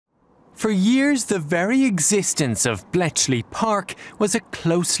For years, the very existence of Bletchley Park was a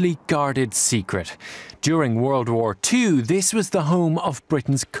closely guarded secret. During World War II, this was the home of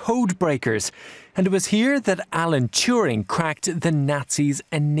Britain's codebreakers, and it was here that Alan Turing cracked the Nazis'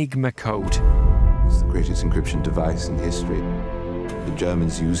 Enigma code. It's the greatest encryption device in history. The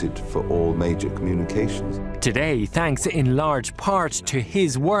Germans use it for all major communications. Today, thanks in large part to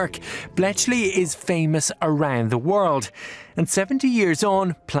his work, Bletchley is famous around the world. And 70 years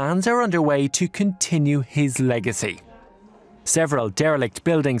on, plans are underway to continue his legacy. Several derelict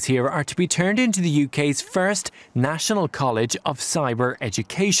buildings here are to be turned into the UK's first National College of Cyber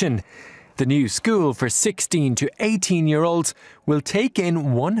Education. The new school for 16 to 18-year-olds will take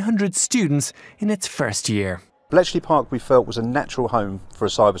in 100 students in its first year. Bletchley Park, we felt, was a natural home for a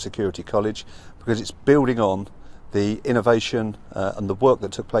cybersecurity college because it's building on the innovation and the work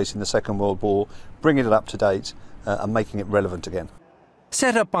that took place in the Second World War, bringing it up to date and making it relevant again.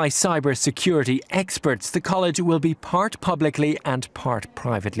 Set up by cybersecurity experts, the college will be part publicly and part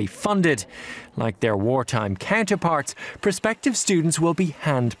privately funded. Like their wartime counterparts, prospective students will be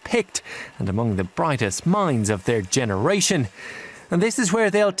hand-picked and among the brightest minds of their generation. And this is where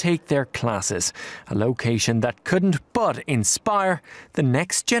they'll take their classes, a location that couldn't but inspire the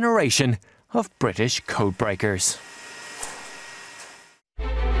next generation of British codebreakers.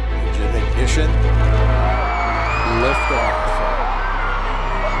 Engine ignition, lift off.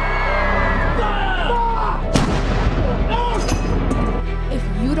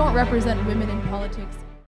 If you don't represent women in politics,